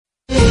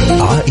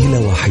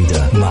عائلة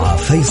واحدة مع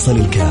فيصل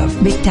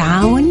الكاف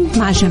بالتعاون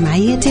مع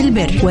جمعية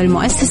البر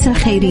والمؤسسة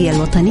الخيرية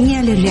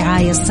الوطنية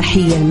للرعاية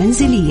الصحية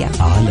المنزلية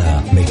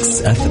على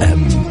ميكس اف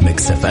ام.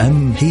 ميكس اف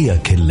ام هي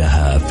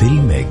كلها في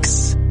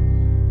الميكس.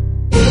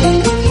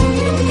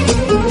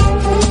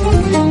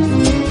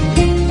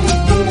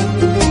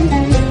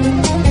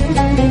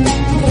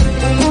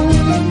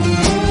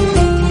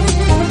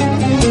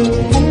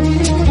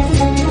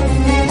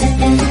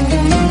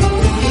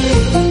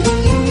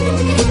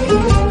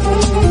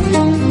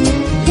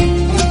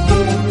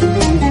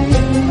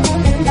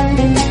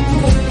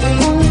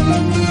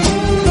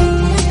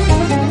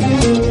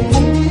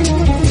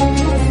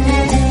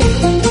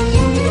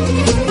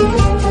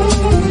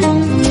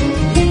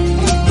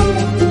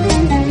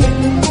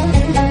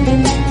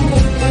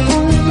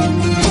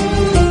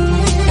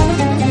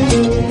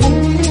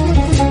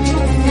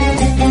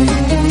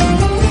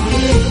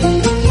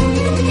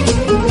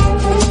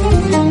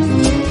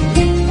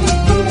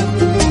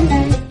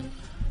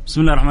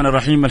 بسم الله الرحمن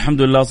الرحيم.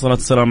 الحمد لله والصلاة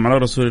والسلام على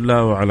رسول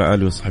الله وعلى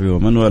آله وصحبه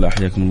ومن والاه.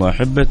 أحياكم الله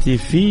أحبتي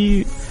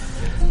في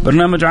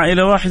برنامج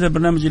عائلة واحدة،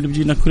 برنامج اللي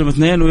بيجينا كل يوم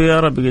اثنين، ويا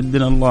رب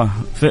يقدنا الله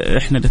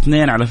إحنا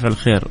الاثنين على فعل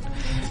خير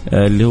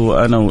اللي هو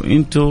أنا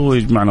وإنتو،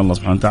 ويجمعنا الله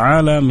سبحانه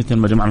وتعالى مثل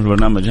ما جمعنا في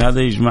البرنامج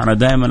هذا، يجمعنا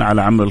دائما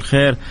على عمل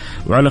الخير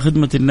وعلى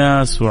خدمة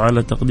الناس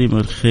وعلى تقديم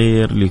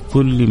الخير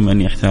لكل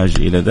من يحتاج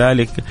إلى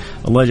ذلك.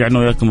 الله يجعلنا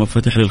وياكم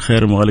مفاتيح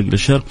للخير ومغالق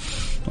للشر.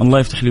 الله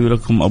يفتح لي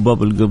ولكم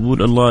أبواب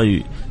القبول.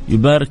 الله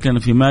يبارك لنا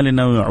في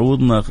مالنا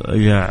ويعوضنا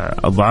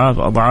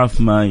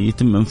أضعاف ما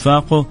يتم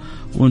إنفاقه،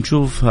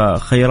 ونشوف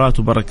خيرات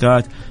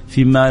وبركات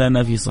في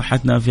مالنا، في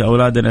صحتنا، في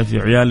أولادنا، في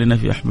عيالنا،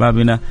 في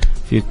أحبابنا،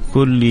 في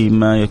كل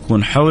ما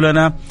يكون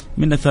حولنا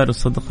من أثار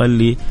الصدقة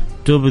اللي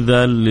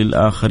تبذل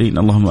للآخرين.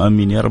 اللهم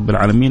آمين يا رب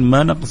العالمين.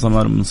 ما نقص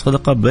مال من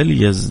صدقة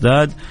بل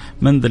يزداد.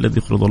 من ذا الذي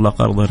يقرض الله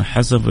قرضا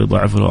حسنا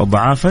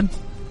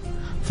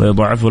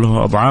فيضاعفه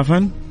له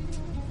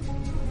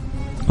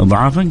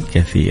أضعافا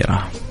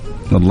كثيرة.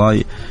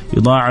 الله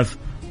يضاعف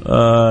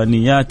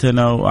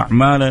نياتنا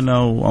وأعمالنا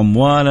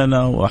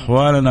وأموالنا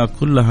وأحوالنا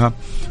كلها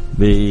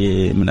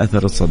من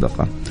أثر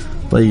الصدقة.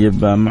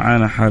 طيب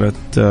معنا حالة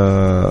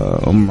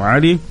أم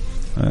علي،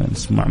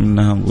 نسمع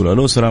منها نقول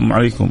ألو. السلام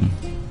عليكم.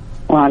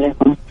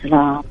 وعليكم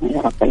السلام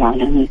يا رب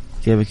العالمين.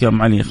 كيفك يا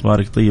أم علي؟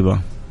 أخبارك طيبة؟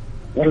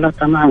 والله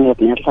تمام يا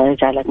ابني، الله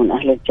يجعلك من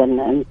أهل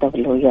الجنة أنت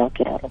وياك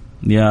يا رب.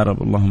 يا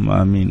رب اللهم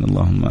آمين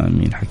اللهم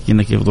آمين.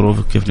 حكينا كيف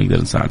ظروفك، كيف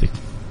نقدر نساعدك؟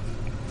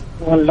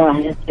 والله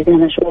يا سيدي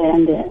أنا شوي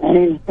عندي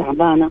عين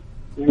تعبانة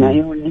من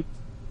عيوني،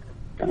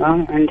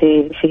 تمام،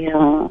 عندي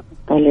فيها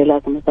قال لي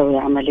لازم أسوي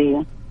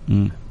عملية.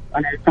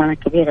 وأنا إنسانة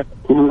كبيرة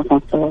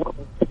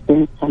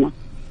 65 سنة.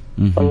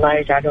 والله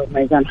يجعله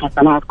ميزان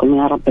حسناتكم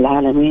يا رب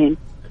العالمين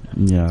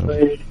يا رب،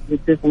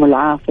 ويديكم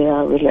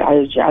العافية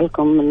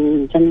ويجعلكم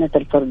من جنة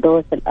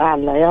الفردوس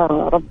الأعلى يا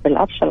رب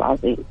العرش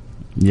العظيم.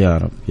 يا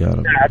رب يا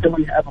رب.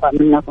 ساعدوني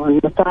أبغى منكم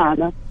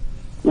المساعدة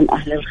من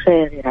أهل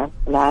الخير يا رب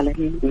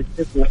العالمين،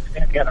 ويجزيكم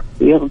الخير يا رب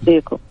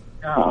ويرضيكم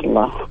يا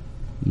الله.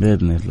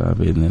 بإذن الله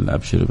بإذن الله.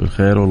 أبشر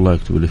بالخير والله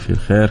يكتب لي فيه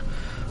الخير،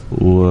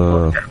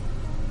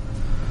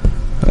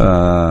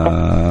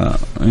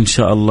 إن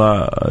شاء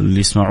الله اللي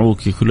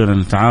يسمعوك كلنا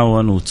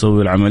نتعاون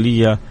وتسوي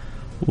العملية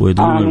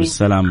ويدوم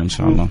بالسلامة إن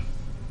شاء الله.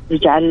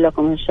 يجعل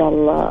لكم إن شاء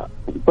الله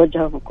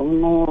وجهكم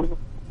نور،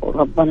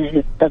 وربنا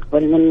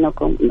يستقبل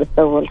منكم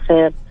بسوي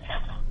الخير.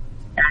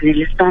 يعني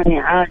لساني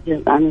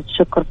عاجز عن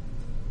الشكر،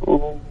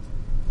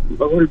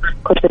 وبقول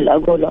بكل اللي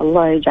أقول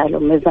الله يجعله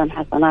ميزان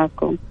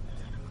حسناتكم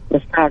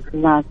ويساعد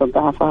الناس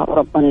الضعفاء،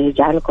 وربنا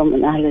يجعلكم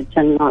من أهل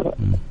الجنة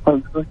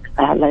والفردوس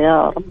الأعلى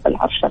يا رب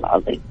العرش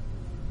العظيم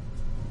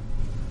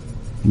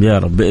يا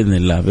رب. بإذن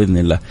الله بإذن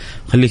الله.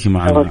 خليكي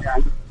معنا إن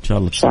شاء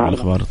الله تسمع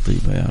الأخبار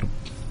الطيبة يا رب.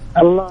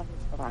 الله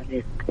يستر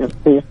عليك،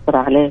 يستر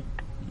عليك،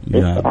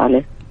 يستر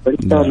عليك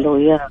وانت اللي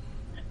وياك،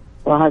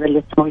 وهذا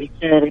اللي يسوي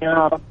الخير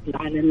يا رب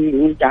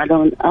العالمين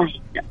يجعلون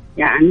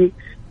يعني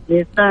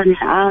لساني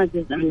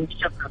عاجز عن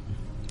الشكر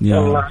يا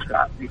الله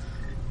العظيم.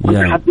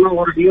 وحد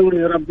نور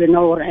عيوني ربي،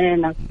 نور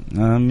عينك.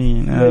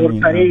 آمين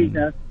نور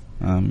طريقك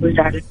آمين.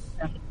 ويجعلك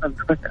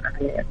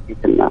على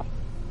سيدنا.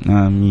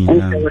 آمين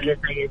أنت واللي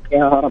زيك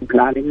يا رب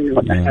العالمين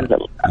وتحل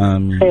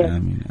آمين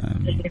آمين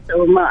آمين.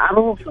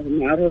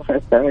 معروفة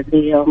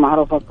السعودية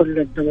ومعروفة كل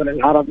الدول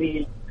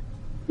العربية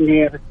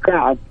اللي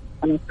بتساعد.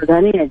 أنا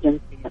سودانية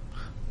جنسية.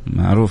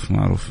 معروف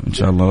إن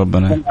شاء الله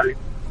ربنا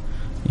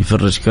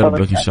يفرج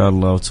كربك إن شاء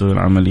الله وتسوي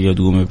العملية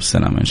وتقومي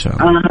بالسلامة إن شاء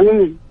الله.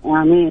 آمين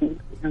آمين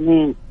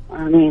آمين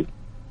آمين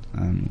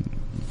آمين.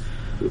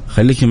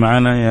 خليكي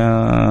معنا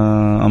يا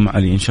أم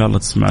علي إن شاء الله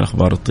تسمع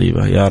الأخبار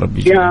الطيبة يا رب.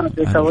 يا رب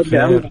يسعد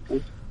أمرك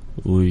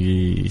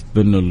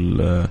ويتبنوا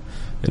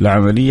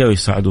العملية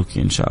ويساعدوك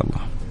إن شاء الله.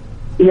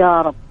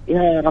 يا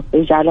رب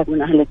يجعلك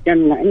من أهل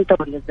الجنة أنت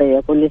واللي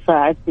زيك واللي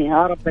ساعدني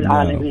يا رب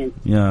العالمين.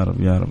 يا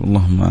رب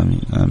اللهم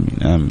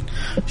آمين.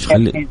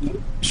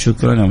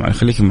 شكرا يا معي.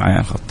 خليك معي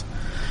على الخط.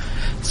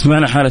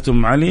 سمعنا حالة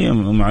أم علي.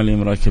 أم علي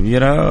امرأة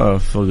كبيرة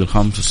فوق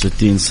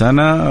 65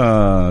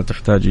 سنة،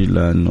 تحتاج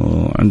إلى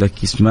أنه عندك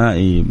كيس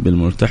مائي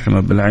بالملتحمة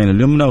بالعين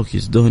اليمنى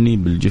وكيس دهني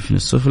بالجفن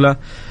السفلى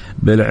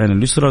بالعين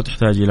اليسرى،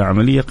 وتحتاج إلى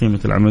عملية. قيمة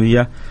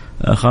العملية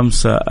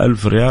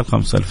 5,000 ريال.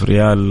 5,000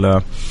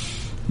 ريال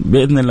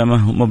بإذن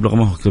الله مبلغ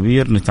ما هو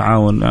كبير،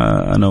 نتعاون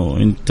أنا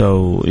وإنت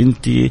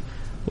وإنتي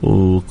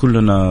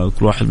وكلنا،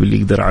 كل واحد باللي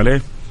يقدر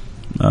عليه،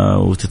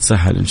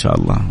 وتتسهل إن شاء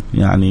الله.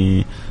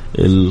 يعني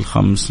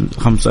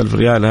 5,000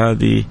 ريال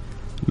هذه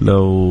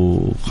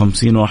لو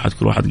 50 واحد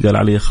كل واحد قال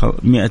عليه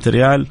 100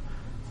 ريال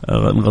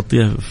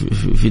نغطيها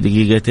في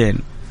دقيقتين.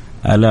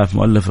 آلاف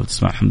مؤلفة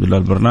بتسمع الحمد لله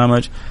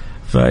البرنامج.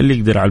 فاللي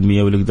يقدر على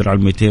 100 واللي يقدر على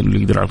 200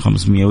 واللي يقدر على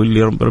 500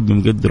 واللي ربي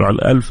مقدره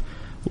على 1000.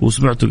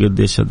 وسمعتوا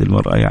قديش هذه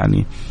المرأة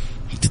يعني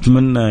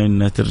تتمنى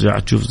إنها ترجع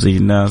تشوف زي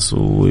الناس،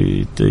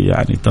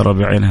 ويعني ترى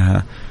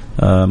بعينها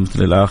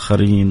مثل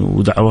الآخرين،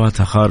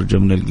 ودعواتها خارجة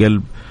من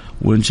القلب.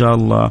 وإن شاء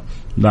الله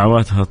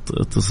دعواتها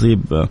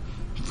تصيب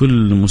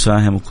كل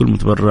مساهم وكل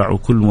متبرع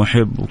وكل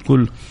محب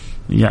وكل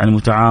يعني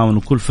متعاون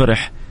وكل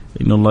فرح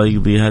إن الله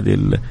يقضي هذه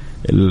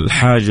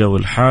الحاجة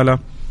والحالة،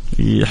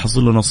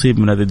 يحصل له نصيب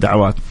من هذه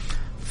الدعوات.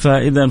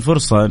 فإذا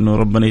فرصة إنه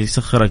ربنا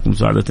يسخرك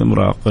مساعدة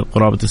امرأة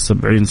قرابة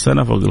 70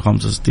 سنة فوق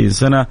 65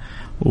 سنة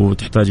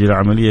وتحتاج إلى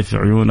عملية في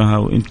عيونها،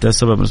 وإنت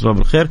سبب من أسباب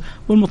الخير.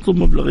 والمطلوب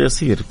مبلغ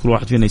يسير، كل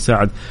واحد فينا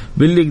يساعد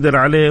باللي يقدر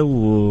عليه،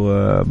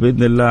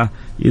 وبإذن الله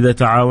إذا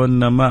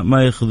تعاوننا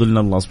ما يخذلنا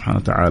الله سبحانه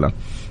وتعالى.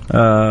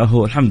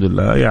 هو الحمد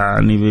لله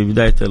يعني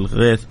ببداية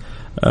الغيث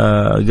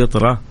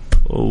قطرة،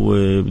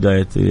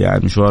 وبداية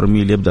يعني مشوار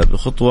ميل يبدأ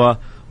بخطوة.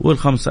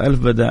 وال5,000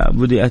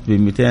 بدأت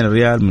ب200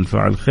 ريال من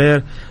فعل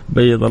خير،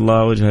 بيض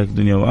الله وجهك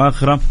دنيا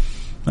وآخرة.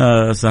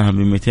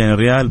 ساهم ب200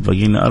 ريال،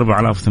 بقينا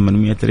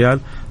 4,800 ريال.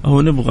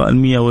 هو نبغى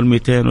 100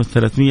 وال200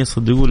 وال300،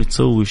 صدقوني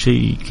تسوي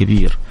شيء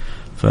كبير.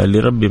 فاللي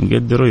ربي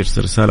مقدره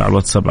يرسل رسالة على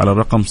الواتساب على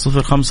الرقم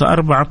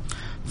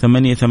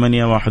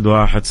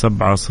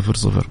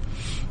 054-88-11-700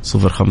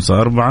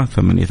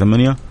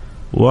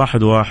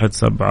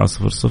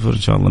 054-88-11-700. إن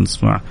شاء الله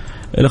نسمع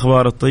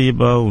الأخبار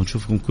الطيبة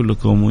ونشوفكم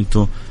كلكم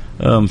وانتم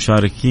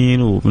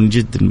مشاركين. ومن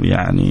جد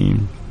يعني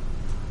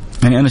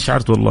أنا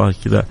شعرت والله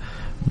كذا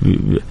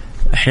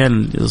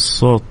أحيانا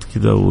الصوت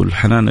كذا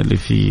والحنان اللي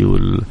فيه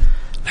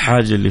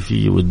والحاجة اللي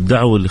فيه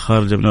والدعوة اللي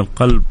خارجة من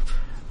القلب،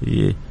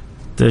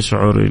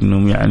 تشعر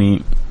إنه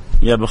يعني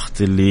يا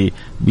بخت اللي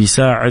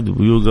بيساعد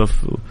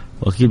ويوقف،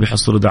 وأكيد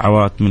بيحصلوا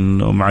دعوات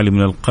من أم علي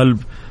من القلب.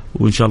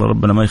 وإن شاء الله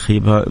ربنا ما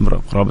يخيبها.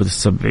 امرأة قرابة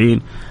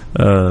 70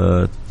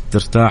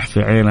 ترتاح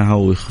في عينها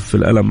ويخف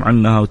الألم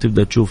عنها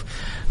وتبدأ تشوف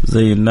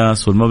زي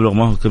الناس، والمبلغ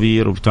ما هو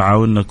كبير،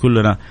 وبتعاوننا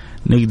كلنا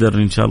نقدر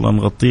إن شاء الله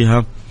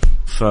نغطيها.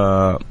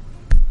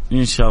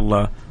 فإن شاء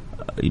الله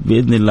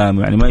بإذن الله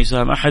يعني ما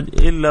يساهم أحد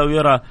إلا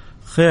ويرى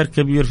خير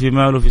كبير في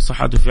ماله، في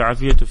صحته، في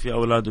عافيته، في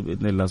أولاده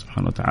بإذن الله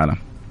سبحانه وتعالى.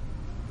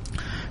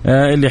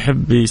 اللي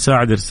يحب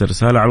يساعد يرسل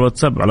رسالة على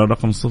الواتساب على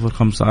الرقم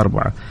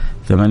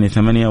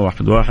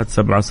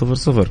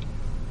 054-88-11-700.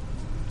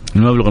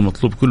 المبلغ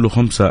المطلوب كله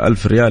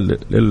 5,000 ريال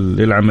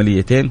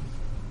للعمليتين.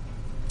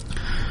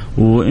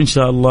 وإن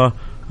شاء الله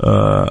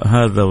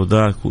هذا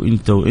وذاك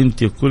وإنت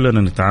وإنتي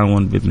كلنا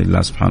نتعاون بإذن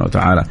الله سبحانه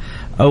وتعالى.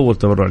 أول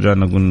تبرع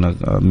جانا قلنا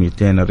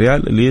 200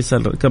 ريال. اللي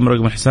يسأل كم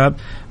رقم الحساب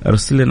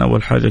أرسل لنا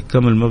أول حاجة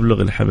كم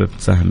المبلغ اللي حابب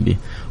تساهم به.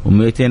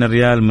 و200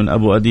 ريال من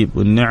أبو أديب،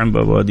 والنعم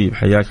بأبو أديب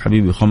حياك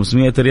حبيبي.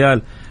 500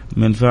 ريال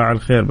من فاعل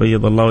خير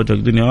بيض الله وجهك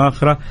دنيا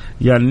وآخرة.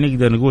 يعني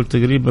نقدر نقول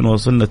تقريبا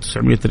وصلنا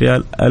 900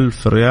 ريال.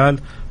 1000 ريال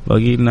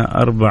باقي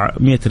لنا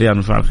 400 ريال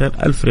من فاعل خير.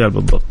 1000 ريال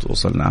بالضبط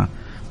وصلنا،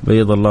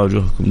 بيض الله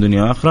وجهكم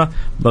دنيا وآخرة.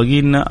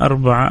 باقي لنا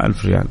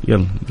 4,000 ريال.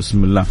 يلا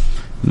بسم الله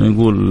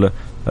نقول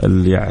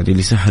يعني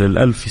اللي سهل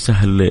 1000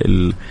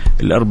 يسهل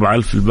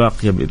 4,000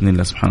 الباقية بإذن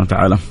الله سبحانه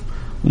وتعالى.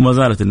 وما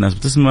زالت الناس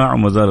بتسمع،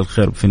 وما زال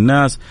الخير في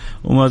الناس،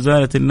 وما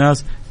زالت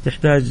الناس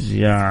تحتاج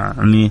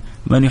يعني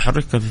من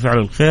يحركها في فعل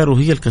الخير،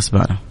 وهي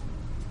الكسبانة.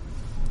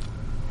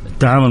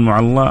 التعامل مع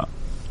الله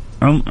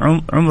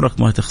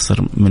عمرك ما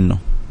تخسر منه.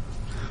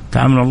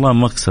 تعامل مع الله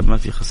مكسب، ما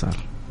في خسارة.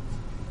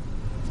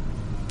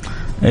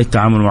 أي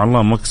التعامل مع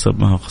الله مكسب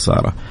ما هو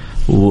خسارة.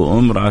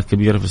 وامرأة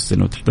كبيرة في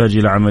السن وتحتاج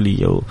إلى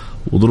عملية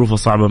وظروفها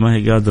صعبة، ما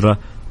هي قادرة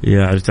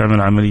يعني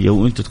تعمل عملية،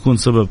 وأنت تكون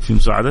سبب في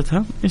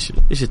مساعدتها.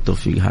 إيش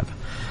التوفيق هذا؟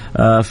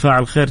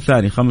 فاعل خير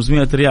ثاني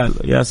 500 ريال.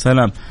 يا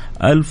سلام،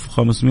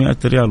 1500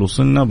 ريال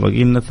وصلنا،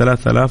 باقي لنا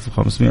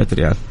 3500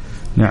 ريال.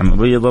 نعم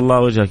بيض الله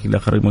وجهك اللي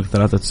أخرج مك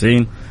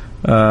 93.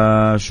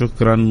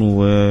 شكرا.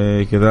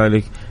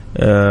 وكذلك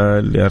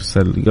اللي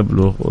أرسل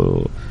قبله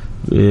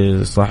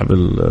صاحب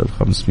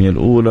 500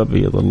 الأولى،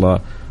 بيض الله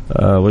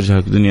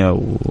وجهك دنيا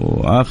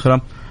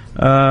وآخرة.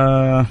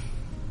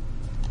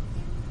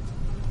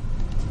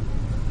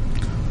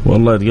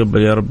 والله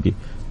يتقبل يا ربي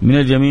من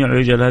الجميع،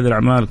 ويجعل هذه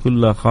الأعمال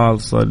كلها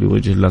خالصة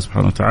لوجه الله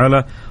سبحانه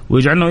وتعالى،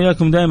 ويجعلنا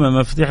وإياكم دائما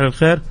مفاتيح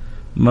للخير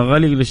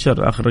مغاليق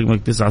للشر. آخر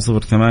رقمك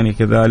 908.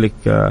 كذلك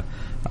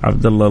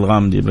عبد الله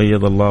الغامدي،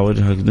 بيض الله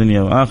وجهك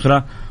دنيا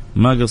وآخرة.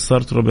 ما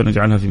قصرت، ربنا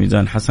يجعلها في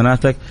ميزان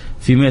حسناتك.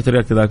 في 100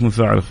 ريال كذلك من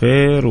فاعل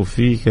خير.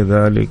 وفي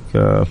كذلك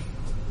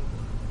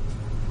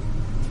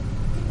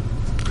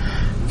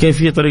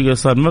كيفية طريقة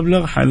إيصال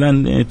المبلغ؟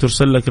 حاليا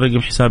ترسل لك رقم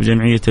حساب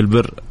جمعية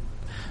البر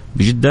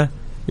بجدة.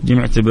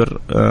 جمعية البر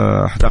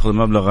حتاخذ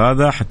المبلغ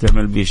هذا،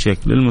 حتعمل به شيك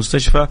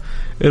للمستشفى،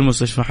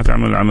 المستشفى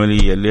حتعمل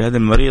العملية لهذه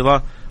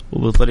المريضة،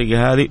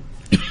 وبالطريقة هذه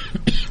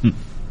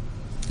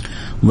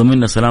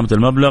ضمننا سلامة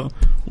المبلغ،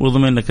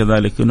 وضمننا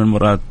كذلك أن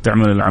المرأة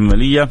تعمل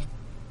العملية،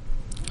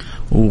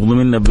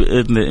 وضمننا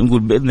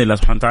بإذن الله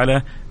سبحانه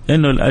وتعالى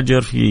إنه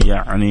الأجر في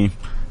يعني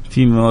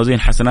في موازين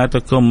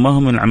حسناتكم، ما هو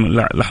من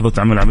لحظة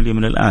عمل العملية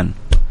من الآن،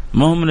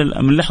 ما هو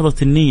من لحظة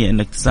النية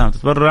إنك تساهم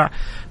تتبرع.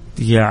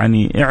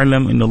 يعني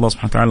اعلم إن الله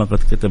سبحانه وتعالى قد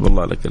كتب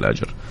الله لك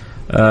الأجر.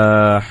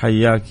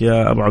 حياك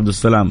يا أبو عبد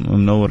السلام،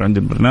 منور عند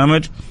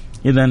البرنامج.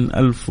 إذا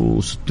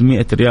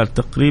 1600 ريال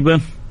تقريبا،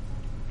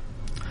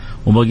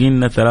 وباقي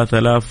لنا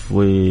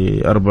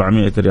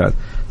 3400 ريال.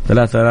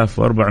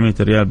 3400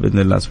 ريال بإذن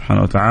الله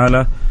سبحانه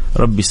وتعالى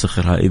ربي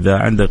يسخرها إذا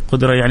عندك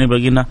قدرة. يعني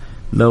باقي لنا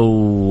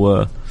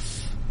لو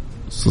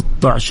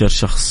 16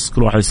 شخص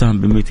كل واحد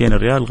يساهم ب200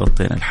 ريال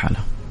غطينا الحالة.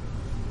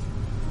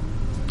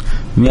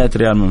 100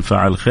 ريال من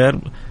فاعل خير،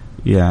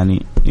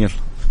 يعني يلا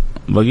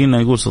باقي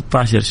لنا يقول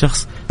 16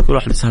 شخص كل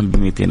واحد يساهم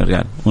ب200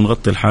 ريال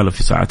ونغطي الحالة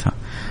في ساعتها.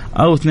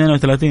 أو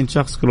 32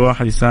 شخص كل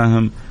واحد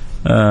يساهم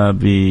ب100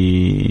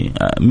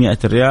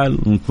 ريال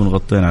ونكون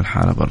غطينا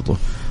الحالة برضو.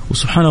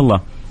 وسبحان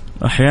الله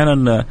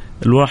أحيانا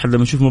الواحد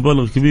لما يشوف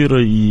مبالغ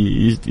كبيرة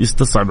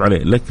يستصعب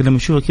عليه، لكن لما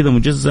يشوفها كذا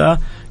مجزأة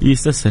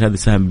يستسهل، هذا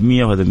سهم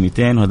ب100 وهذا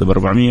ب200 وهذا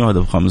ب400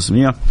 وهذا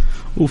ب500.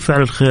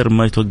 وفعل الخير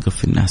ما يتوقف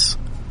في الناس.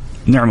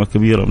 نعمة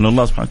كبيرة من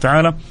الله سبحانه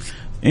وتعالى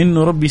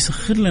إنه ربي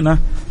يسخر لنا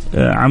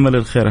عمل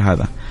الخير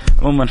هذا.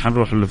 عموما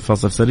حنروح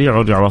لفاصل سريع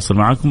وارجع واصل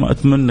معكم.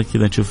 أتمنى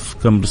كذا نشوف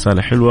كم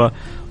رسالة حلوة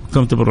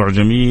وكم تبرع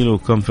جميل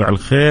وكم فعل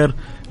خير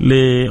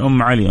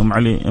لأم علي. أم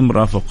علي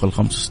امرأة فوق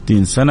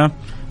 65 سنة،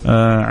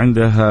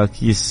 عندها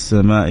كيس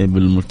مائي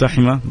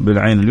بالملتحمة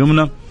بالعين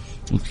اليمنى،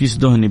 وكيس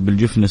دهني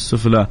بالجفن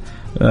السفلى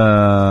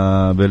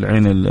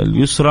بالعين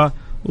اليسرى،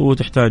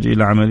 وتحتاج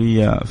إلى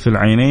عملية في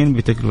العينين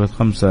بتكلفة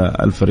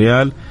 5000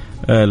 ريال.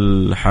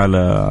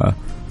 الحالة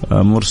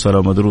مرسلة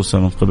ومدروسة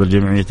من قبل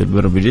جمعية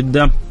البر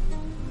بجدة،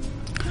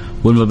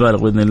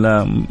 والمبالغ بإذن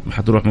الله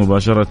حتروح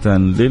مباشرة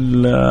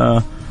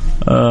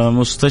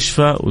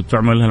للمستشفى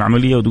وتعمل لها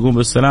العملية وتقوم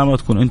بالسلامة،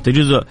 وتكون أنت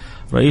جزء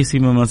رئيسي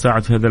مما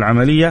ساعد في هذه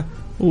العملية.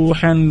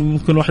 وأحيانا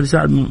ممكن الواحد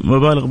يساعد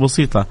مبالغ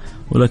بسيطة،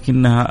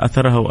 ولكنها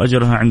أثرها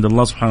وأجرها عند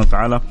الله سبحانه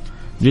وتعالى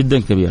جدا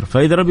كبير.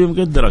 فإذا ربي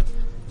مقدرك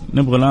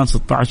نبغى الآن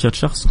 16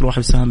 شخص كل واحد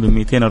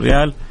يساهم ب200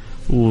 ريال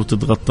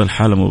وتتغطى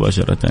الحالة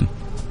مباشرة.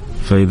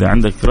 فإذا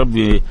عندك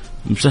ربي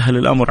مسهل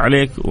الأمر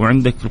عليك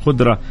وعندك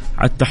القدرة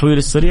على التحويل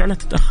السريع لا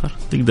تتأخر،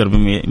 تقدر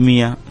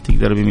ب100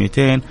 تقدر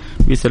ب200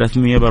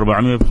 ب300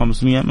 ب400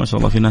 ب500. ما شاء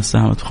الله في ناس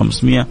ساهمت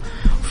ب500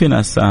 وفي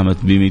ناس ساهمت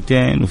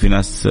ب200 وفي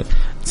ناس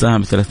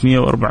ساهمت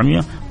 300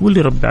 و400.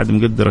 واللي ربي عاد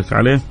مقدرك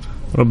عليه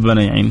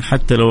ربنا يعين.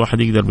 حتى لو واحد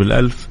يقدر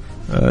بال1000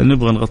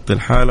 نبغى نغطي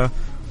الحالة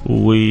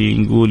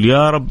ونقول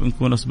يا رب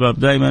نكون أسباب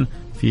دائما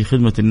في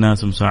خدمة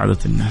الناس ومساعدة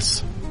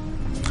الناس.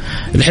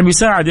 اللي يحب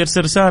يساعد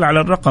يرسل رسالة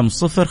على الرقم 054-88-11-700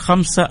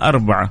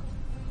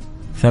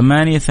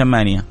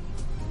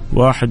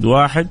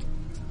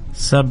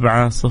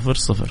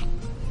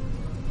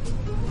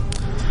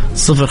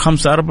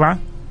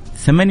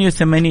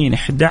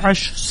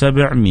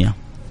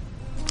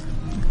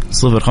 054-88-11-700 054-88-11-700.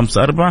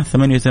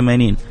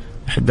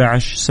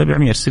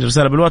 ارسل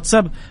رسالة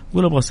بالواتساب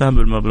قول أبغى سهم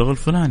بالمبلغ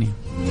الفلاني.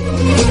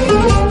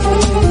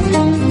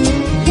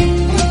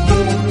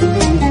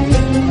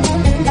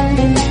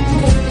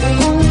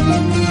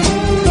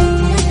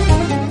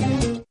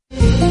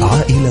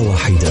 عائلة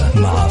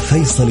واحدة مع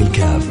فيصل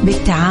الكاف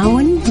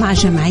بالتعاون مع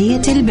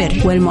جمعية البر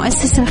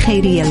والمؤسسة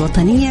الخيرية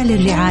الوطنية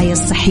للرعاية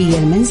الصحية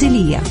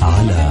المنزلية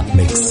على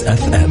ميكس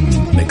اف ام.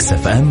 ميكس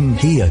اف ام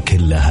هي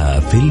كلها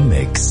في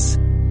الميكس.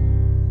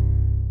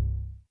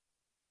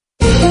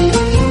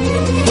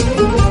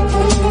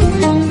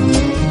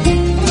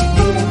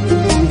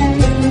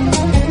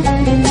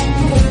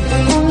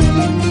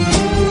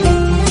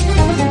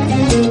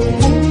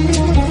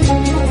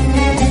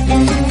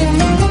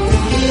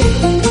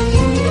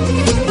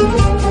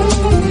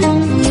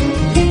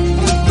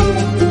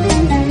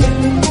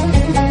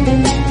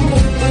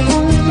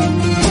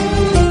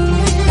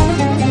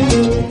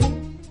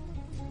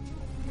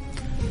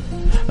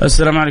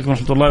 السلام عليكم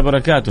ورحمة الله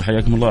وبركاته.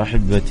 حياكم الله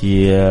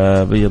أحبتي،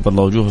 بيض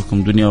الله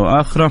وجوهكم دنيا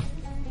وآخرة.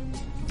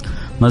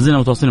 ما زلنا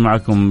متواصلين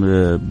معكم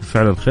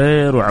بفعل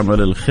الخير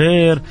وعمل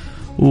الخير،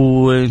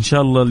 وإن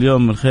شاء الله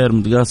اليوم الخير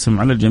متقاسم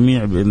على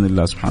الجميع بإذن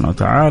الله سبحانه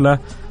وتعالى.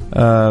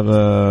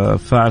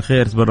 فاعل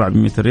خير تبرع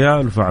ب100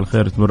 ريال وفاعل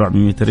خير تبرع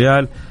ب100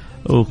 ريال،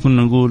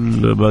 وكنا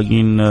نقول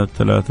باقين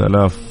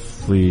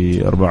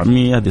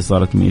 3400، هذه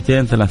صارت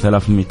 200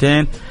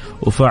 3200،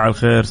 وفاعل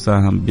خير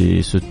ساهم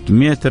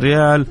ب600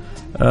 ريال.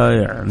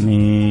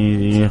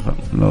 يعني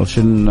لو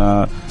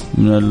شلنا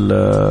من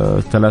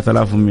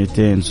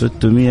 3200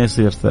 600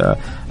 يصير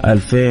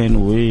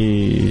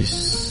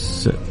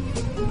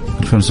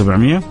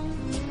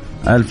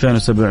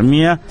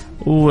 2700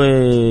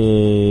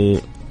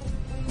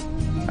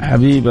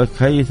 وحبيبك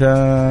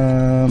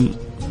هيثم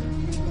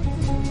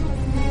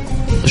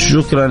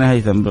شكرا يا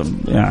هيثم،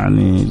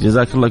 يعني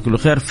جزاك الله كل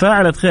خير،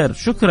 فاعلة خير.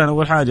 شكرا.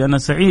 أول حاجة أنا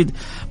سعيد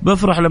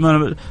بفرح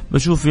لما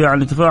بشوف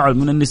يعني تفاعل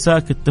من النساء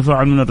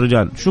كالتفاعل من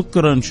الرجال.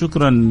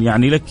 شكرا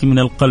يعني لك من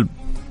القلب،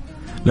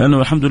 لأنه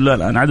الحمد لله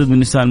الآن عدد من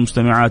النساء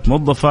المستمعات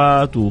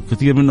موظفات،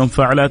 وكثير منهم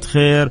فاعلات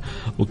خير،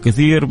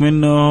 وكثير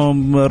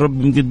منهم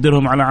رب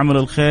مقدرهم على عمل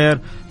الخير،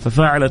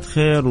 ففاعلة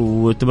خير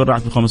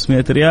وتبرعت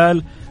ب500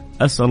 ريال.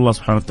 أسأل الله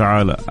سبحانه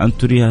وتعالى أن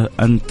تريها،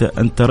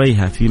 أن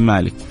تريها في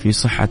مالك، في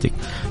صحتك،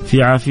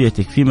 في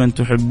عافيتك، في من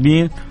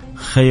تحبين،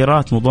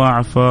 خيرات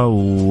مضاعفة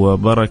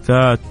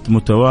وبركات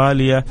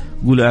متوالية.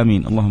 قول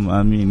آمين، اللهم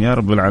آمين يا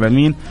رب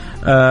العالمين.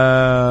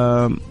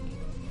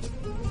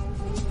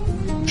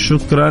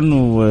 شكرا.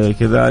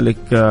 وكذلك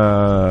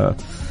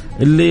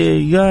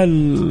اللي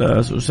قال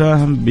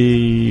أساهم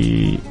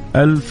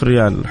ب1000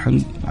 ريال،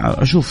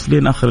 أشوف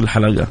لين آخر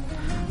الحلقة،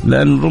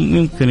 لأن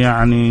يمكن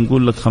يعني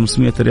نقول لك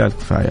 500 ريال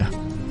كفاية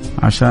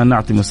عشان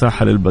نعطي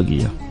مساحة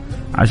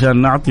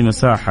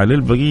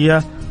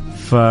للبقية.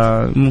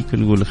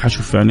 فممكن نقول لك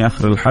حشوف يعني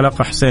آخر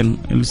الحلقة. حسين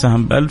اللي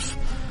ساهم ب1000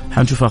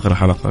 حنشوف آخر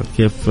الحلقة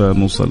كيف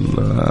نوصل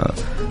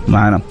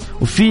معنا.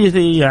 وفي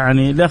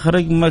يعني الآخر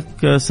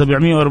رقمك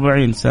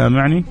 740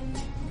 سامعني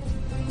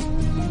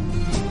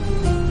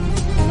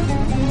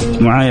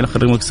معايا؟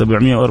 الآخر رقمك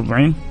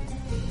 740.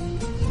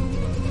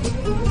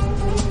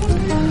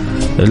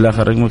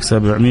 الآخر رقمك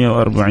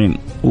 740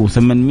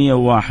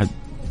 و801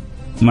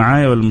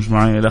 معايا ولا مش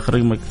معايا؟ الآخر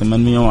رقمك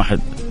 801.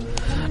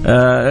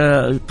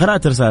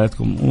 قرأت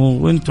رسالتكم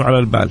وانتوا على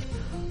البال،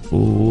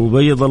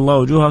 وبيض الله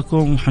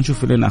وجوهكم،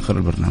 وحنشوف لين آخر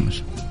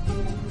البرنامج.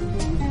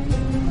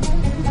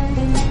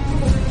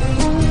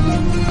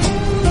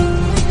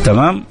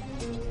 تمام.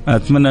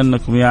 أتمنى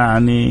أنكم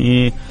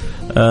يعني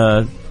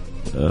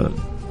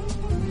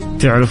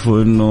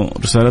تعرفوا أنه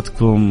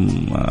رسالتكم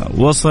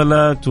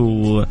وصلت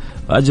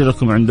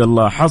وأجركم عند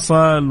الله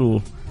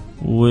حصل،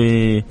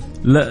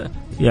 ولا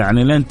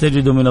يعني لن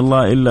تجدوا من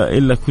الله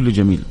إلا كل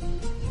جميل.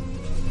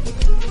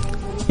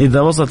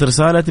 إذا وصلت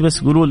رسالتي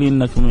بس قولوا لي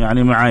إنكم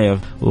يعني معايا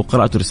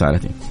وقرأتوا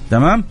رسالتي.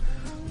 تمام.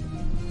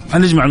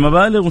 هنجمع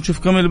المبالغ ونشوف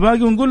كم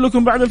الباقي ونقول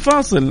لكم بعد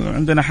الفاصل.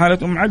 عندنا حالة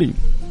أم علي،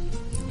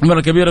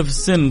 مرة كبيرة في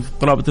السن، في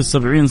قرابة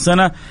 70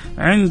 سنة،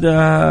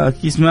 عندها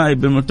كيس مائي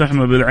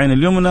بالملتحمة بالعين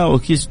اليمنى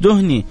وكيس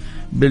دهني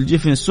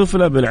بالجفن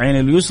السفلى بالعين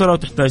اليسرى،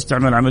 وتحتاج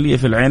تعمل عملية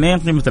في العينين.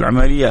 قيمة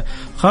العملية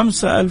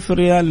 5000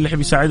 ريال. اللي يحب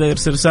يساعدها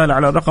يرسل رسالة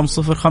على الرقم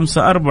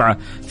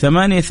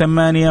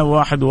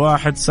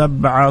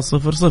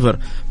 0548811700.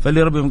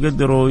 فاللي ربي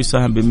مقدره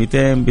يساهم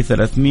ب200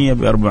 ب300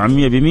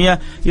 ب400 ب100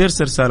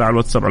 يرسل رسالة على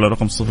الواتساب على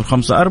الرقم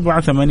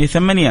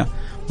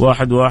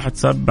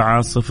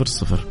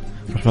 0548811700.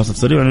 نروح فاصل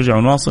سريع ونرجع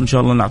ونواصل إن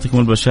شاء الله. نعطيكم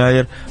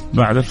البشاير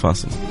بعد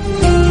الفاصل.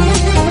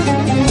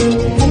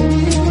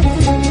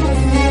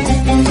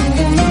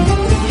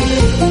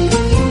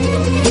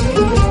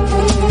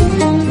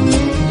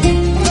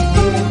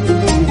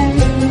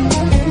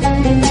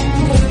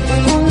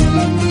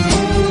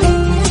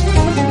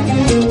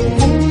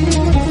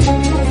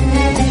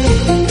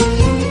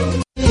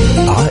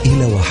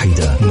 عائلة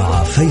واحدة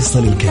مع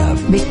فيصل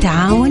الكاف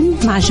بالتعاون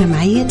مع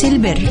جمعية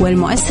البر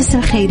والمؤسسة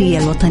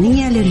الخيرية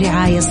الوطنية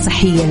للرعاية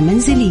الصحية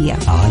المنزلية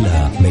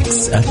على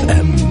ميكس اف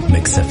ام.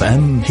 ميكس اف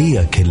ام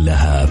هي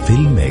كلها في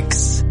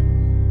الميكس.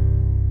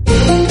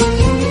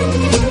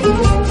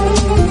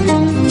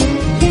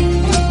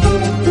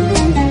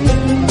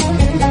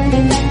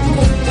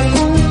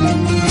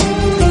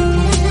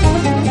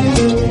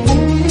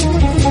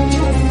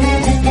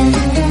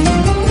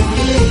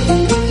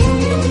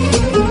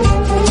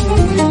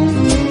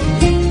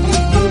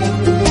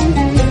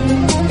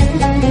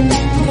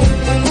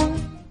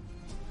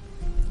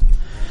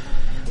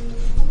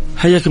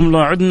 حياكم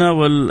الله. عدنا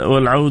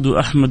والعود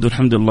أحمد،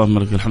 والحمد لله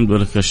لك الحمد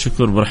ولك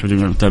الشكر. برحب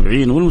جميع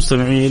المتابعين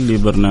والمستمعين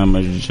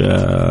لبرنامج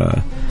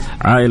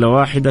عائلة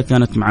واحدة.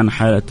 كانت معنا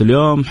حالة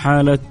اليوم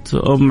حالة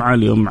أم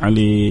علي. أم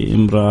علي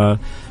امرأة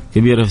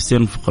كبيرة في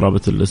السن، في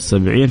قرابة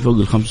 70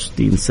 فوق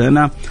 65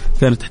 سنة.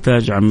 كانت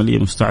تحتاج عملية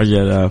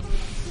مستعجلة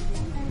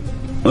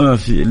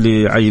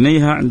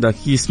لعينيها. عندها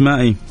كيس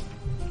مائي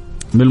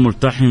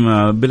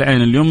بالملتحمة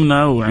بالعين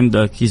اليمنى،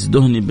 وعندها كيس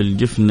دهني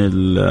بالجفن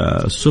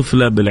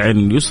السفلى بالعين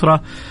اليسرى،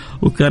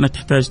 وكانت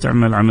تحتاج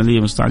تعمل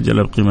عملية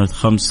مستعجلة بقيمة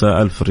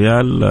 5000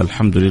 ريال.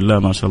 الحمد لله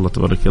ما شاء الله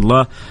تبارك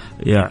الله،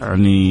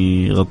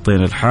 يعني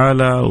غطينا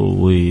الحالة.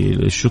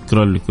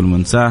 وشكرا لكل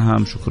من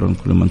ساهم، شكرا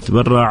لكل من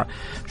تبرع،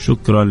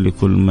 شكرا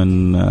لكل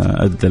من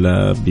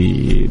أدلى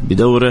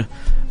بدوره.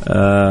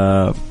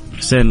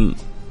 حسين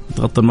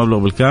تغطى المبلغ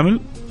بالكامل،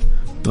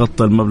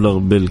 تغطى المبلغ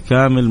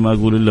بالكامل. ما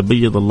أقول إلا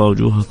بيض الله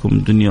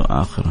وجوهكم دنيا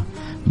وآخرة،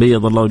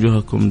 بيض الله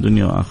وجوهكم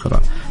دنيا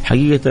وآخرة.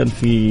 حقيقة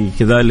في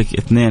كذلك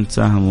 2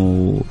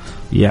 ساهموا،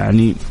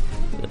 يعني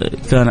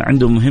كان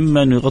عندهم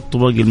مهمة أن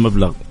يغطوا باقي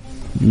المبلغ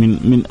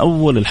من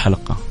أول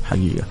الحلقة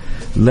حقيقة،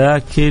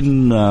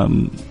 لكن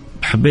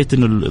حبيت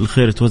أن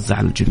الخير يتوزع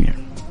على الجميع.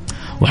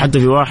 وحتى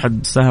في واحد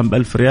ساهم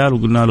ب1000 ريال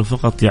وقلنا له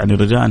فقط يعني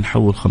رجاء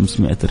نحول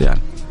 500 ريال،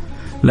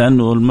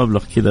 لأنه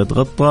المبلغ كذا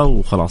تغطى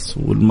وخلاص،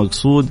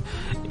 والمقصود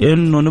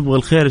إنه نبغى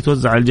الخير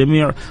يتوزع على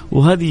الجميع.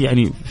 وهذه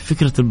يعني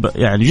فكرة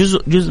يعني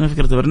جزء من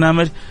فكرة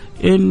البرنامج،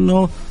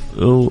 إنه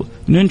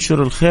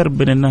ننشر الخير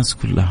بين الناس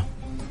كلها.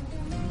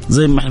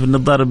 زي ما احنا في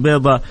النظارة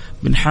البيضاء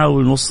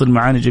بنحاول نوصل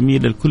معاني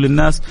جميلة لكل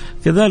الناس،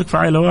 كذلك في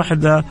عائلة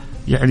واحدة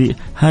يعني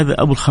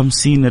هذا أبو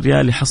 50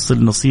 ريال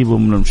يحصل نصيبه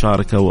من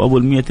المشاركة، وأبو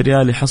 100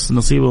 ريال يحصل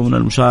نصيبه من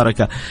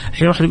المشاركة.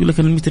 حين واحد يقول لك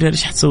أنا 100 ريال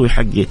إيش حتسوي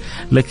حقي؟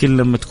 لكن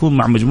لما تكون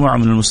مع مجموعة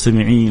من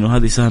المستمعين،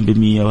 وهذا يساهم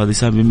ب100 وهذا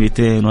يساهم ب200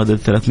 وهذا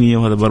ب300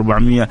 وهذا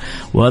ب400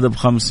 وهذا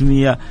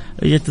ب500،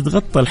 هي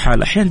تتغطى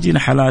الحال. أحيانا تجينا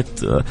حالات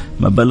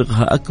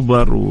مبالغها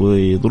أكبر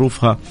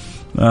وظروفها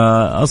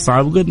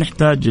أصعب، وقد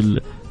نحتاج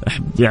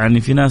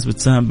يعني في ناس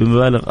بتساهم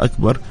بمبالغ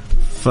أكبر،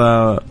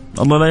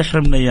 فالله لا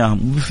يحرمنا إياهم.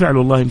 وبالفعل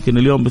والله يمكن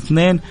اليوم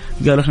باثنين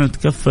قالوا إحنا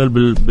نتكفل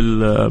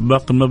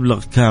بالباقي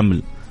المبلغ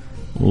كامل،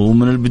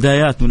 ومن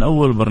البدايات من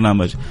أول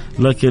برنامج.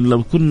 لكن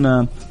لو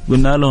كنا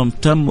قلنا لهم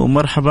تم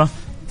ومرحبا،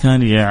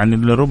 كان يعني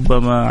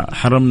لربما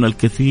حرمنا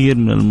الكثير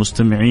من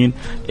المستمعين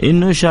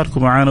إنه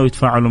يشاركوا معنا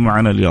ويتفاعلوا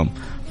معنا اليوم،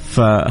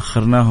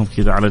 فأخرناهم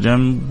كذا على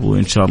جنب.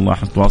 وإن شاء الله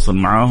حنتواصل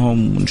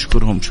معاهم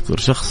ونشكرهم شكر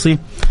شخصي،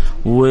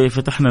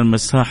 وفتحنا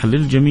المساحة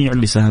للجميع،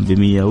 اللي ساهم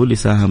ب100 واللي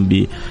ساهم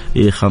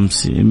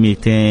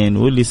ب200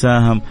 واللي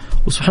ساهم.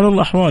 وسبحان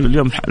الله أحوال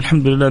اليوم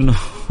الحمد لله أنه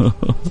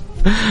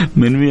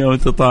من 100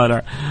 وانت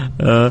طالع.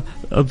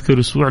 أذكر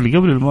الأسبوع اللي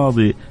قبل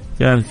الماضي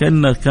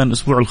كان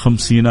أسبوع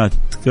الخمسينات،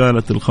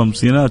 كانت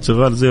الخمسينات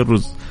شغال زي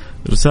الرز،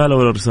 رسالة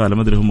ولا رسالة،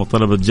 ما أدري هم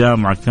طلبة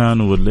جامعة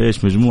كانوا ولا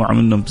إيش، مجموعة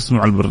منهم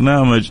تسمع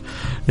البرنامج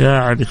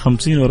يعني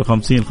 50 ورا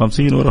 50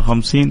 50 ورا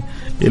 50،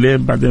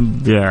 إلين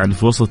بعدين يعني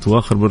في وسط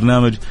وآخر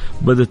برنامج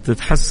بدأت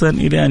تتحسن،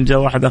 إلى أن جاء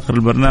واحد آخر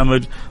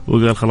البرنامج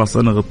وقال خلاص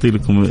أنا أغطي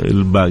لكم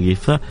الباقي.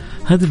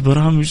 فهذه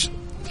البرامج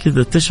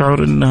كذا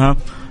تشعر إنها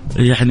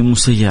يعني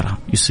مسيرة،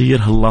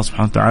 يسيرها الله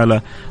سبحانه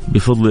وتعالى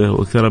بفضله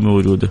وكرمه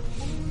ووجوده.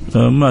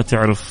 ما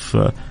تعرف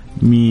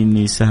مين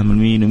يساهم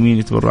لمين ومين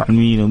يتبرع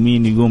لمين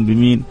ومين يقوم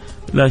بمين،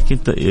 لكن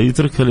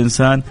يتركها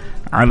الإنسان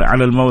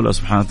على المولى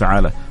سبحانه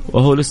وتعالى.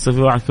 وهو لسه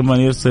في واحد كمان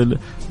يرسل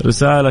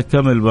رسالة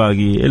كم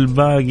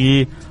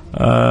الباقي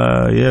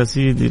يا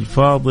سيدي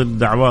الفاضل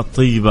دعوات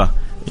طيبة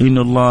إن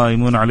الله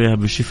يمن عليها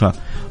بالشفاء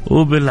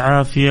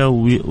وبالعافية،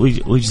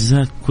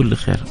 ويجزاك كل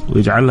خير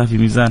ويجعلها في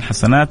ميزان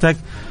حسناتك،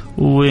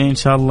 وإن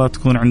شاء الله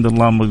تكون عند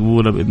الله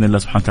مقبولة بإذن الله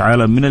سبحانه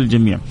وتعالى من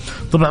الجميع.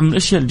 طبعا من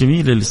الأشياء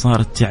الجميلة اللي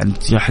صارت يعني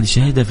أحد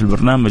يشاهدها في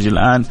البرنامج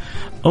الآن،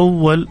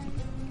 أول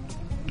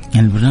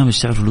يعني البرنامج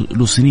تعرف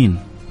له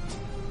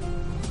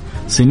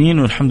سنين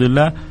والحمد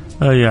لله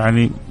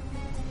يعني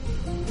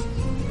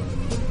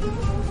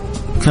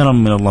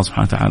كرم من الله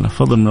سبحانه وتعالى،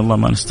 فضل من الله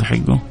ما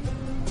نستحقه،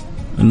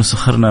 إنه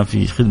سخرنا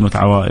في خدمة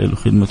عوائل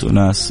وخدمة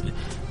أناس.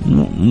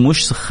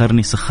 مش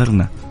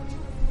سخرنا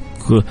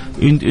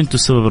انتوا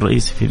السبب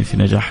الرئيسي في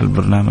نجاح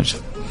البرنامج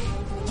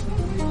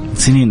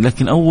سنين.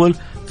 لكن أول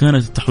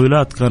كانت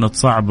التحويلات كانت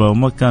صعبة،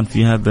 وما كان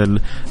في هذا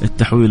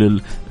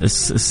التحويل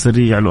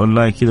السريع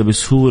الأونلاين كذا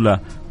بسهولة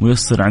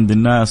ميسر عند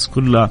الناس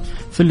كلها.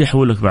 فاللي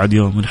يحولك بعد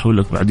يوم واللي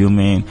يحولك بعد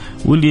يومين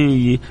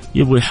واللي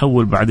يبغى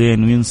يحول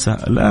بعدين وينسى.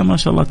 لا ما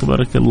شاء الله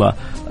تبارك الله،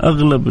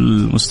 أغلب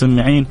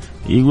المستمعين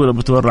يقول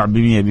بتورع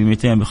ب100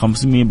 ب200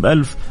 ب500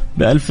 ب1000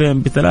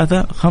 ب2000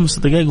 ب3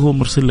 5 دقائق هو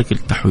مرسل لك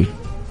التحويل.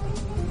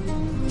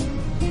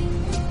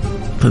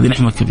 هذه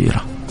نعمة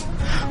كبيرة،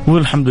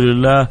 والحمد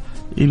لله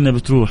إنها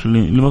بتروح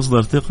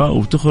لمصدر ثقة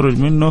وبتخرج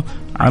منه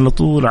على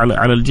طول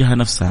على الجهة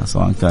نفسها،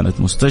 سواء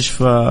كانت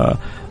مستشفى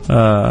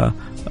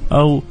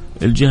أو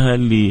الجهة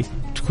اللي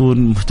تكون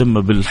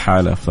مهتمة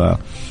بالحالة.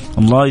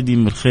 فالله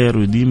يديم الخير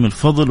ويديم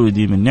الفضل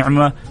ويديم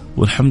النعمة،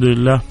 والحمد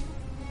لله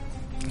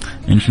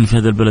إن نحن في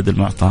هذا البلد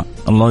المعطاء.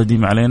 الله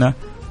يديم علينا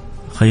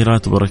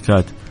خيرات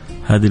وبركات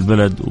هذه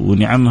البلد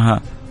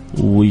ونعمها،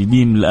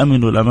 ويديم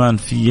الأمن والأمان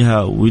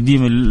فيها،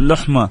 ويديم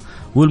اللحمة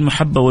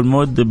والمحبة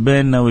والمودة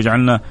بيننا،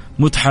 ويجعلنا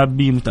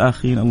متحابين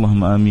متآخين.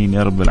 اللهم آمين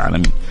يا رب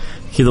العالمين.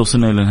 كذا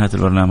وصلنا إلى نهاية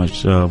البرنامج.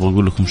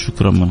 بقول لكم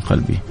شكرا من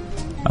قلبي،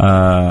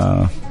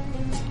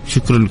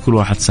 شكرا لكل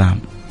واحد ساهم،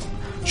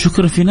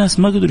 شكرا في ناس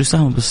ما قدروا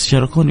يساهموا بس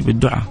شاركوني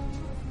بالدعاء،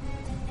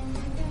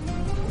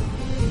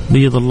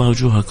 بيض الله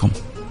وجوهكم.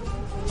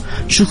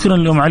 شكرا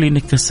لأم علي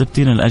إنك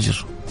كسبتين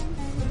الأجر.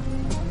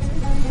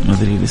 ما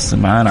أدري لسه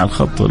معانا على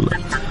الخط ولا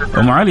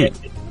أم علي؟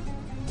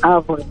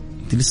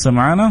 أنت لسه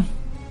معانا؟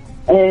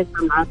 إيه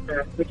سمعت.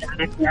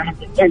 بجعلك من أهل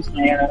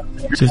الجنة يا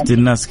رب. شفت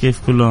الناس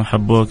كيف كلهم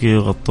حبوكي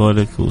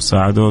وغطولك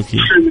وساعدوكي؟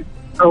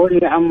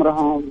 أولي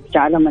عمرهم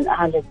بجعلهم من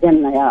أهل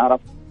الجنة يا رب.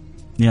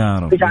 يا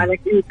رب. بجعلك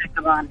أنت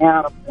كمان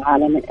يا رب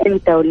العالمين،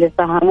 أنت واللي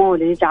ساهموا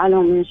لي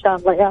يجعلهم إن شاء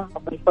الله يا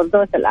رب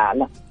الفردوس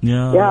الأعلى.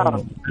 يا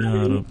رب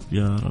يا رب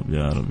يا رب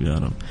يا رب يا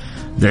رب.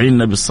 دعي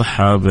لنا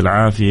بالصحة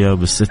بالعافية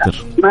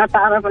بالستر. ما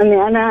تعرف إني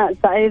أنا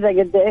سعيدة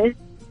قد إيش،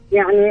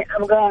 يعني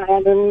أبغى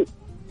يعني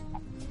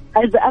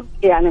عايزة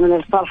أبكي يعني من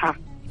الفرحة.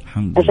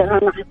 الحمد لله. عشان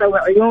أنا حسوي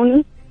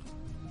عيوني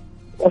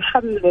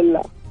والحمد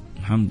لله.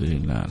 الحمد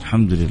لله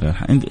الحمد لله.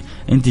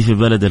 أنت في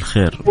بلد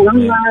الخير.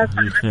 والله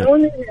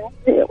سعدوني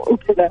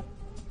وكذا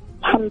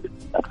الحمد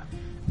لله.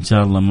 إن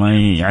شاء الله ما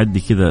يعدي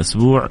كذا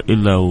أسبوع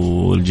إلا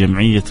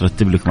والجمعية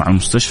ترتب لك مع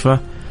المستشفى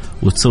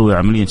وتسوي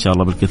عملية إن شاء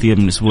الله بالكثير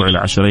من أسبوع إلى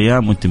 10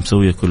 أيام وأنت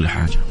مسوية كل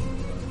حاجة.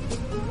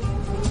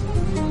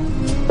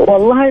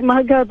 والله ما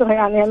قادرة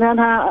يعني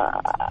أنا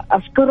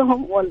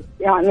أشكرهم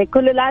يعني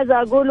كل اللي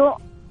عايزة أقوله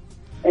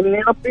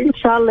إن ربي إن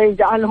شاء الله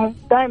يجعلهم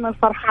دائما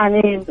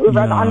فرحانين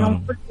ويبعد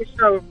عنهم كل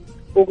شر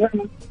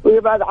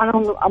ويبعد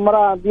عنهم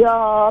الأمراض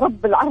يا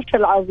رب العرش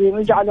العظيم،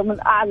 يجعله من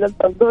أعلى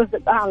الفردوس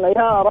الأعلى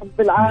يا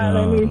رب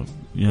العالمين.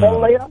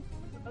 والله يا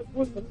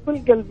أقول من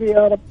كل قلبي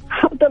يا رب،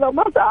 حتى لو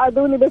ما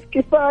ساعدوني بس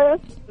كفاية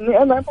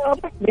إني أنا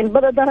فرح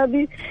بالبلد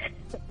هذه،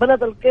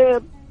 بلد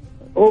الخير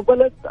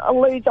وبلد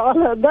الله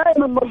يجعلها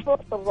دائما مرفوعة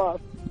الراس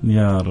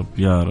يا رب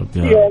يا رب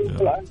يا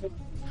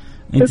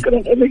رب. شكرا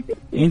لك.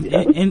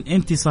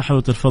 انت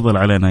صاحبة الفضل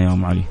علينا يا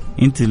أم علي،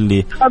 انت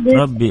اللي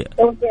ربي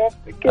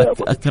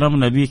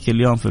اكرمنا بيك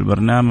اليوم في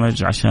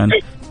البرنامج عشان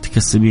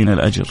تكسبين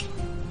الاجر.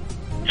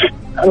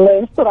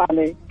 الله يستر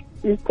عليك،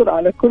 يستر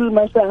على كل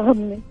ما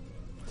ساهمني،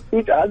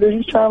 يجعله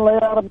ان شاء الله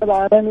يا رب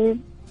العالمين.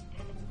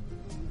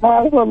 ما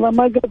اعرف والله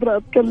ما قادرة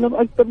اتكلم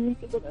اكثر من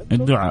كذا.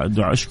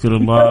 الدعاء اشكر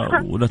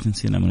الله ولا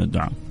تنسينا من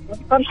الدعاء.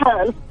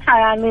 الفرحة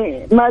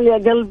يعني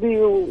مالية قلبي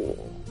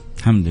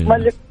الحمد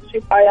لله.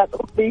 في حياة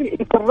ربي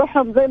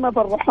يفرحهم زي ما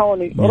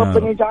فرحوني،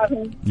 وربنا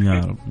يجعلهم يا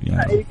رب يا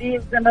رب سعيدين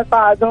زي ما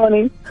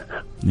ساعدوني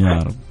يا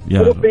رب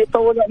يا رب. ربي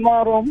يطول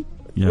أعمارهم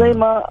زي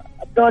ما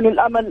ادوني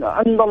الأمل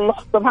عند الله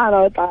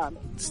سبحانه وتعالى.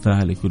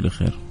 تستاهلي كل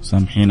خير،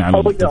 سامحين على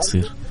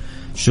التقصير.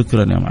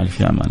 شكرا يا معلي،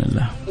 في أمان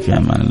الله، في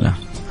أمان الله.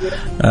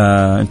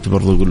 أنت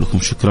برضو أقول لكم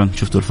شكرا،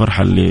 شفتوا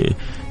الفرحة اللي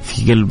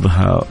في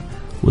قلبها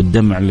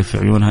والدمع اللي في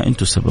عيونها،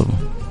 أنتوا سببه.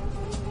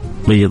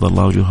 بيض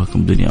الله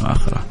وجوهكم دنيا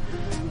وآخرة،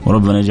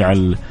 وربنا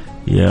يجعل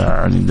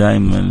يعني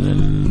دائما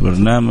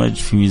البرنامج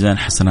في ميزان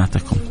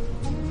حسناتكم.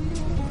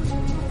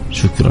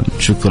 شكرا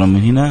شكرا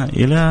من هنا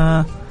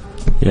إلى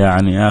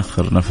يعني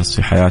آخر نفس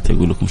في حياتي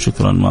أقول لكم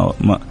شكرا.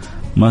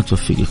 ما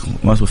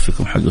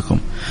توفيكم حقكم.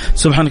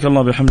 سبحانك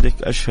الله بحمدك،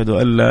 أشهد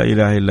أن لا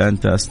إله إلا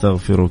أنت،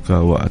 أستغفرك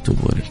وأتوب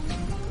إليك.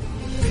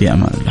 في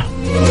أمان الله.